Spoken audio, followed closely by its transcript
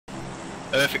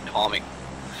Perfect timing.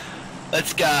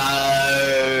 Let's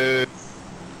go.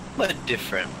 What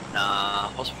different? Nah,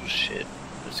 hospital shit.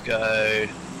 Let's go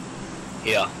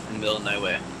here in the middle of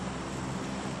nowhere.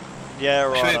 Yeah,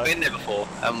 right. We've been there before,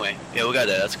 haven't we? Yeah, we'll go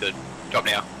there. That's good. Drop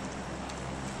now.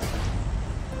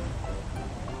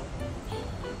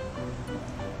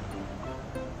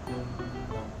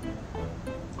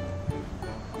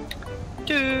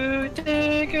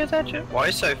 Why are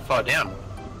you so far down?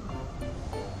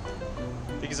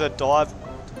 Because I dived,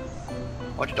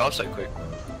 Why'd you dive so quick?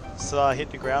 so I hit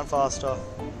the ground faster.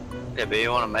 Yeah, but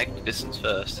you want to make the distance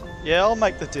first. Yeah, I'll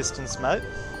make the distance, mate.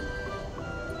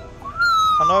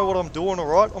 I know what I'm doing,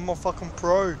 alright? I'm a fucking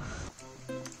pro.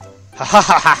 Ha ha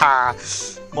ha ha!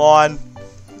 Mine.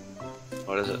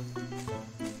 What is it?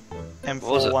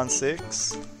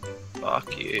 M416.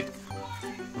 Fuck you.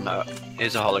 No,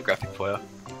 here's a holographic for you.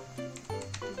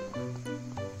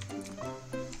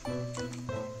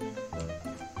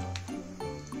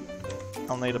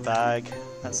 I'll need a bag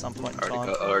at some point in time.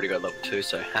 I already got level 2,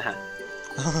 so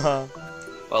haha.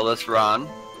 Well, let's run.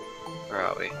 Where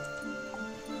are we?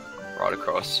 Right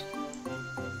across.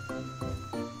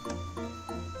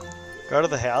 Go to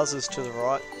the houses to the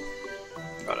right.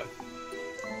 Righto.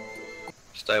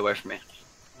 Stay away from me.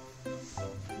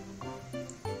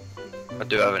 I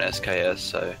do have an SKS,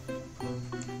 so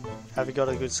Have you got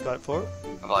a good scope for it?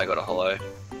 I've only got a hollow.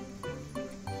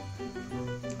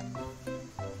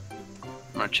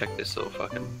 I'm gonna check this little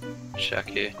fucking shack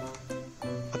here.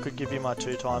 I could give you my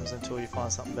 2 times until you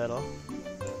find something better.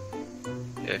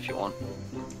 Yeah, if you want.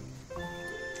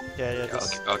 Yeah, Yeah,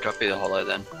 just... I'll drop you the hollow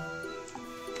then.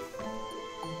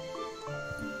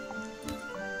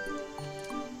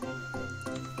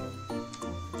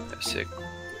 That's sick.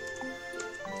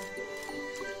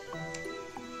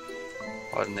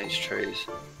 Hiding these trees.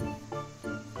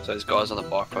 So those guys on the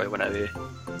bike probably went over here.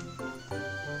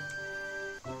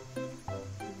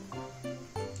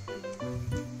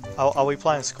 Are we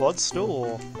playing squads still,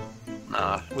 or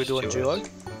Nah, we're doing just duo? yours.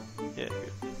 Yeah,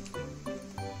 good.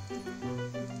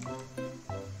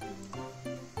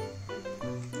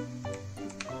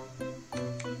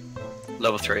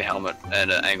 Level 3 helmet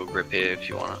and an angle grip here if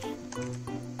you want it.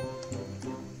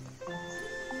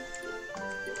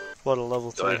 What a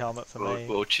level 3 Alright, helmet for me.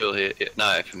 We'll chill here. Yeah,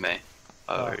 no, for me.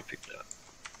 I Oh. already picked it up.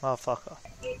 Motherfucker.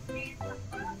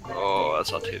 Oh,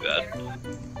 that's not too bad.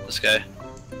 Let's go.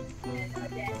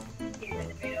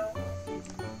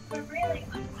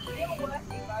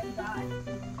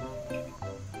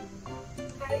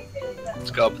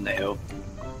 Let's go up in the hill.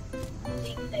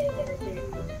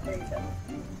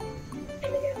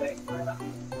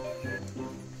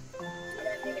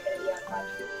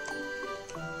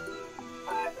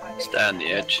 Stay on the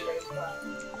edge.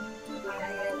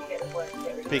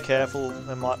 Be careful,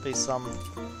 there might be some...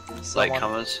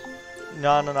 Latecomers.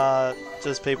 No.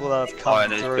 Just people that have come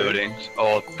In these through. buildings.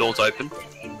 Oh, doors open.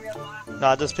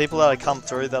 No, just people that have come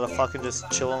through that are fucking just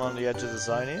chilling on the edge of the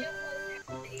zone here.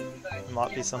 There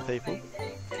might be some people.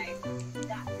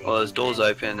 Well, there's doors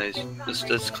open.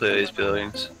 Let's clear these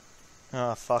buildings.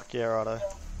 Oh, fuck yeah, righto.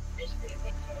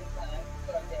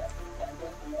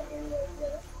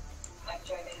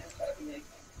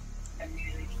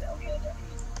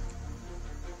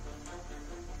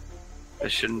 There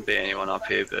shouldn't be anyone up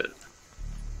here, but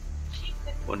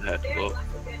wouldn't hurt to look.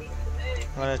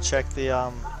 I'm gonna check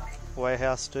the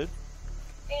warehouse, dude.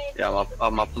 Yeah,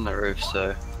 I'm up on the roof,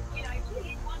 so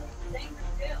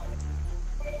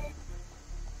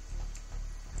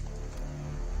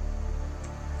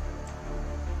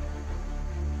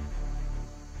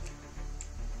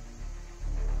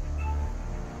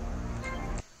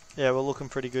Yeah, we're looking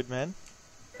pretty good, man.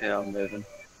 yeah, I'm moving.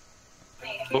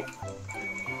 Oh,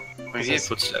 I hear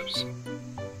footsteps.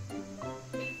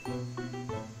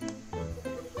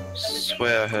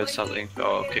 Swear I heard something.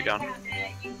 Oh, keep going.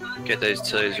 Get these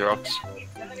to these rocks.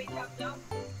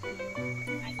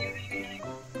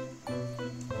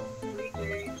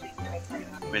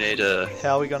 We need a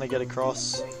How are we gonna get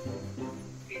across?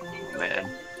 man.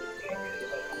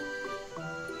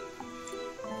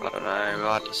 I don't know.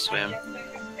 We'll have to swim.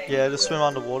 Yeah, just swim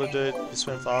underwater, dude. You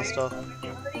swim faster.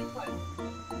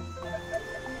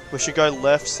 We should go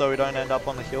left so we don't end up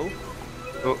on the hill.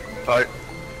 Oh, boat.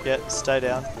 Yeah, stay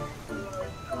down.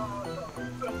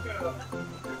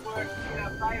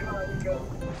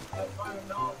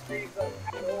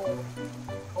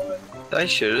 They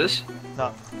shoot us.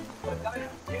 No.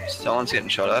 Someone's getting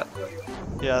shot at.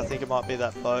 Yeah, I think it might be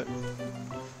that boat.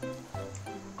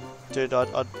 Dude,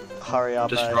 I'd hurry up,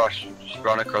 Just eh? rush. Just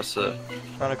run across the.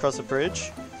 Run across the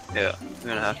bridge. Yeah, we're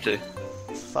gonna have to.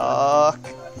 Fuck.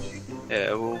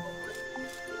 Yeah, well.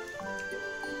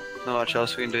 Not much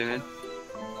else we can do, man.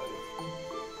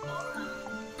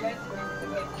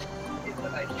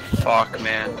 Fuck,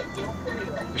 man.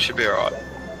 We should be alright.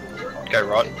 Go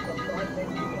right.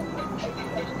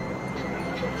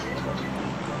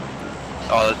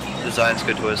 Oh, the zone's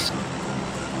good to us.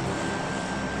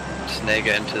 Just need to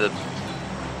get into the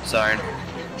zone.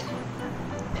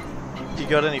 You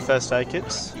got any first aid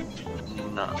kits?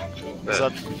 No. But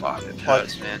that- fuck, it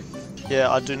hurts, man.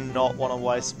 Yeah, I do not want to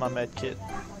waste my med kit.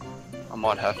 I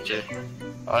might have to.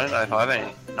 I don't know if I have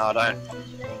any. No, I don't.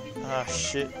 Ah,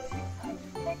 shit.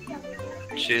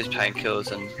 Choose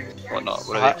painkillers and whatnot.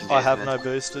 Whatever you can I use, have man. no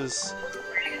boosters.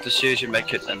 Just use your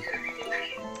medkit then.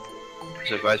 Because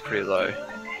they're both pretty low.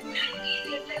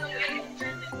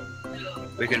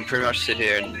 We can pretty much sit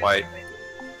here and wait.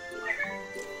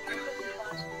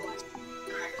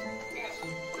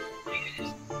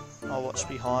 I'll watch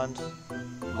behind.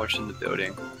 I'm watching the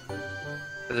building.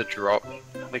 There's a drop.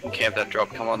 We can camp that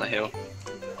drop. Come on the hill.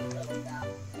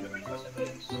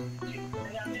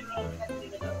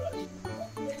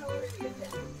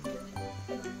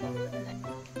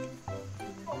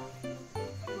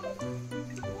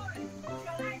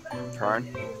 Prone.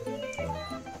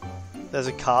 There's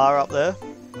a car up there.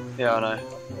 Yeah, I know.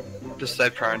 Just stay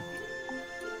prone.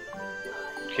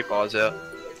 Keep eyes out.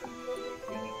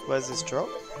 Where's this drop?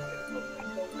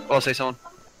 Oh, I see someone.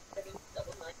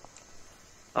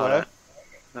 Oh, Where? no.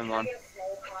 Never mind.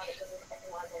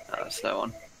 No, there's no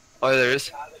one. Oh, yeah, there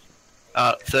is.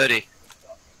 30.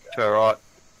 To our right.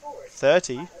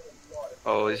 30?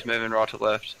 Oh, he's moving right to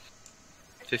left.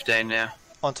 15 now.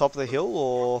 On top of the hill,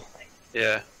 or...?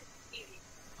 Yeah.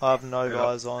 I have no Move up,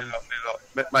 guys on. Move up, move up.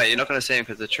 But, mate, you're not going to see him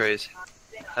because of the trees.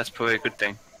 That's probably a good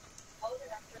thing.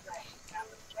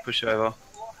 Push over.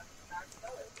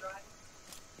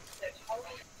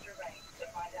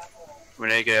 We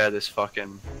need to get out of this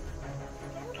fucking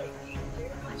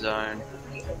zone.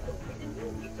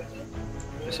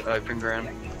 This open ground.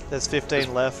 There's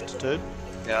 15 left, dude.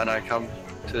 Yeah, I know. Come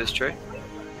to this tree.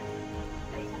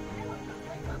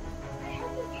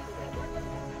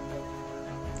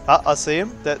 Ah, I see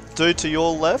him. That dude to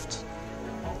your left.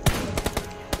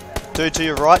 Dude to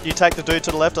your right. You take the dude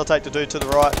to the left, I'll take the dude to the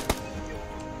right.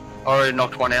 Already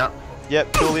knocked one out.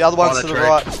 Yep, kill the other ones the to the tree.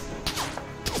 right.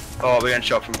 Oh, we're getting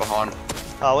shot from behind.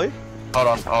 Are we? Hold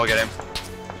on, I'll get him.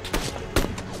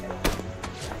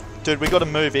 Dude, we gotta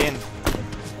move in. You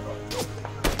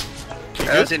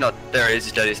How is good? he not? There he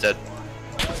is, he's dead.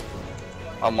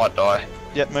 I might die.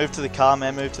 Yep, move to the car,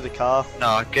 man, move to the car.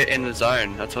 No, get in the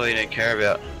zone. That's all you need to care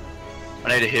about.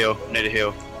 I need a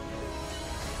heal.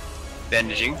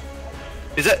 Bandaging.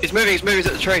 He's moving, he's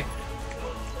at the tree.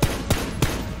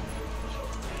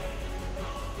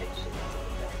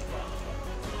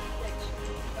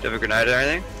 Do you have a grenade or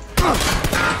anything?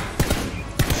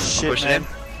 Shit, Pushing man. him.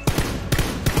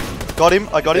 Got him,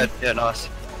 I got him. Yeah, nice.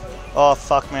 Oh,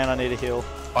 fuck, man, I need a heal.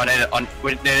 We need to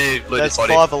loot There's his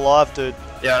body. 5 alive, dude.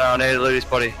 Yeah, no, I need to loot his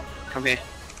body. Come here.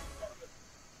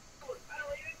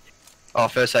 Oh,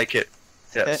 first aid kit.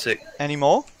 Yeah, sick. Any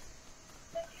more?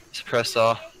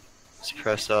 Suppressor.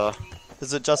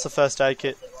 Is it just a first aid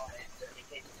kit?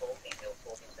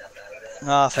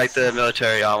 Ah, Take the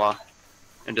military armor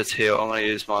and just heal. I'm gonna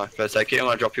use my first aid kit. I'm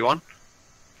gonna drop you one.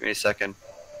 Give me a second.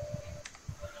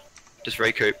 Just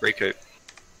recoup.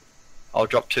 I'll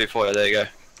drop 2 for you. There you go.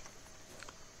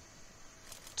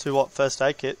 2 what? First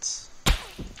aid kits?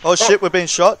 Oh shit, we're being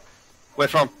shot. Where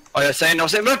from? Oh yeah, Sam.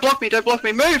 Don't block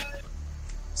me. Move.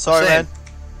 Sorry, Sam. man.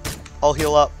 I'll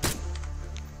heal up.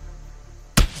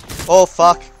 Oh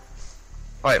fuck.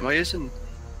 Wait, am I using?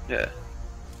 Yeah.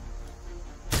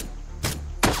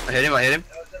 I hit him.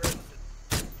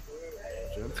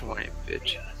 Come on, you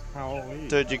bitch.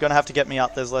 Dude, you're gonna have to get me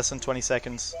up. There's less than 20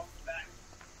 seconds.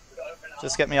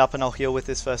 Just get me up and I'll heal with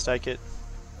this first aid kit.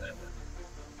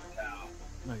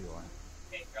 No, you aren't.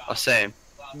 I see him.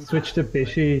 Switch to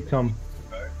Bishy, Tom.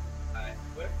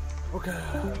 Okay.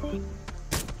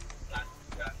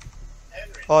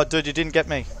 Oh, dude, you didn't get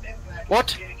me.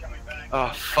 What? Oh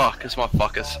fuck, it's my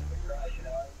fuckers.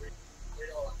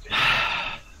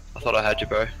 I thought I had you,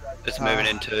 bro. It's moving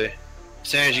in too. As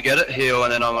soon as you get it, heal,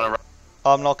 and then I'm gonna run.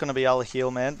 I'm not gonna be able to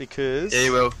heal, man, because...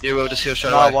 Yeah, you will, just heal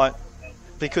straight No, away. I won't.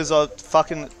 Because I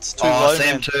fucking... It's too Oh, low, I see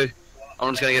man. him too.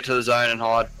 I'm just gonna get to the zone and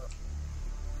hide.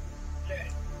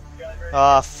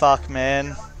 Ah, fuck,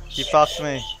 man. You fucked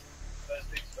me.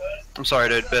 I'm sorry,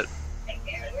 dude, but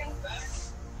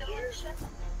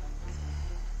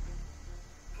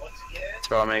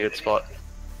it's right, I'm in a good spot.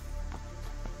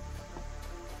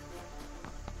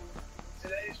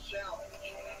 Today's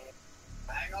challenge.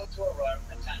 Hang on to a rope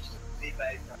attached to the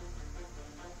base.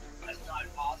 As time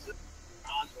passes,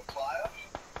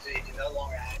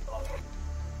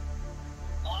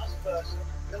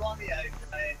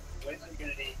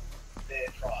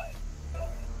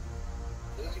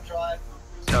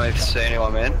 Tell me if you see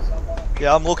anyone, man.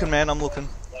 Yeah, I'm looking, man. I'm looking.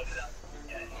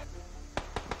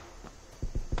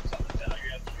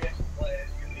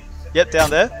 Yep, down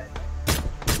there.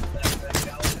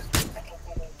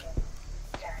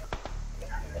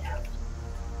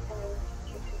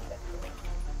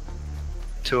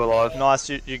 Two alive. Nice.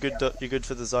 You good? You good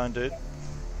for the zone, dude?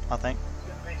 I think.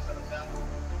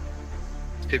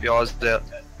 Keep your eyes out.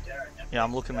 Yeah,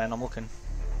 I'm looking, man. I'm looking.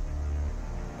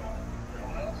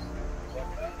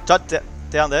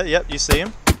 Down there. Yep, you see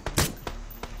him.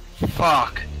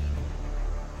 Fuck.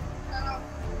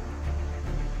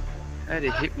 How did he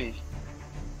hit me?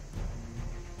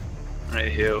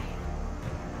 Right here.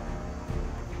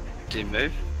 Did he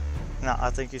move? No, I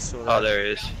think he's still there. Oh, there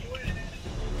he is.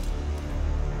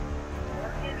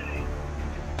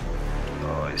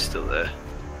 Oh, he's still there.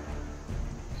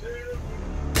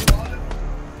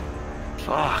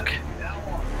 Fuck.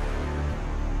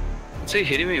 What's he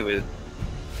hitting me with?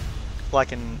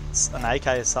 Like an AK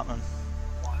or something.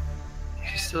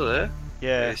 He's still there?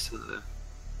 Yeah. He's still there.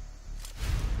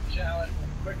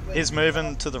 He's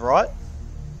moving to the right.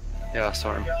 Yeah, I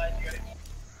saw him.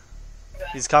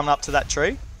 He's coming up to that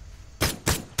tree.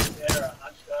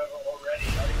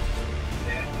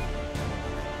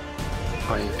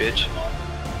 Oh, you bitch.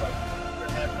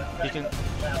 You can.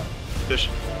 Push.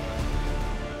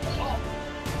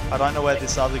 I don't know where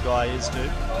this other guy is,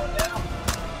 dude.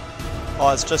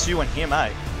 Oh, it's just you and him,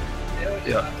 eh?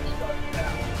 Yeah.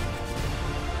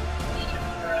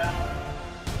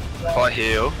 If I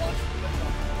heal.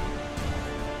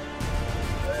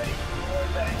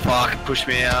 Fuck, push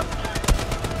me out.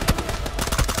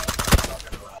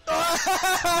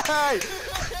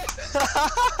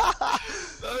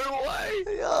 No way!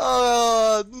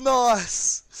 Oh,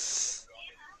 nice.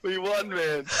 We won,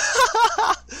 man.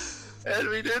 How did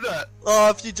we do that? Oh,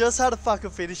 if you just had to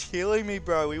fucking finish healing me,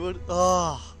 bro, we would.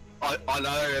 Oh. I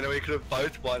know, and we could have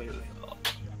both won.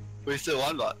 We still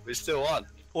won, but we still won.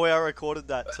 Oh, I recorded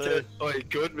that too. Oh,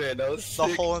 good, man. That was The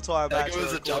sick. whole entire match. Like, it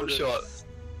was I a jump recorded shot. it.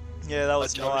 Yeah, that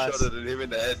was I jump nice. shot at him in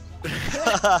the head.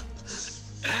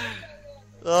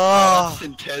 Oh. That's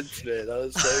intense, man. That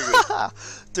was so good.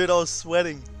 Dude, I was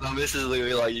sweating. My missus is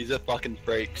literally like, "You're fucking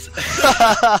freaks."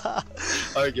 I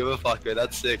don't give a fuck, man.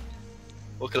 That's sick.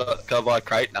 What can I buy a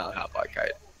crate? No, I can't buy a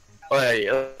crate. Oh, hey,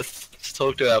 let's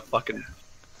talk to our fucking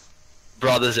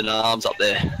brothers in arms up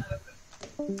there.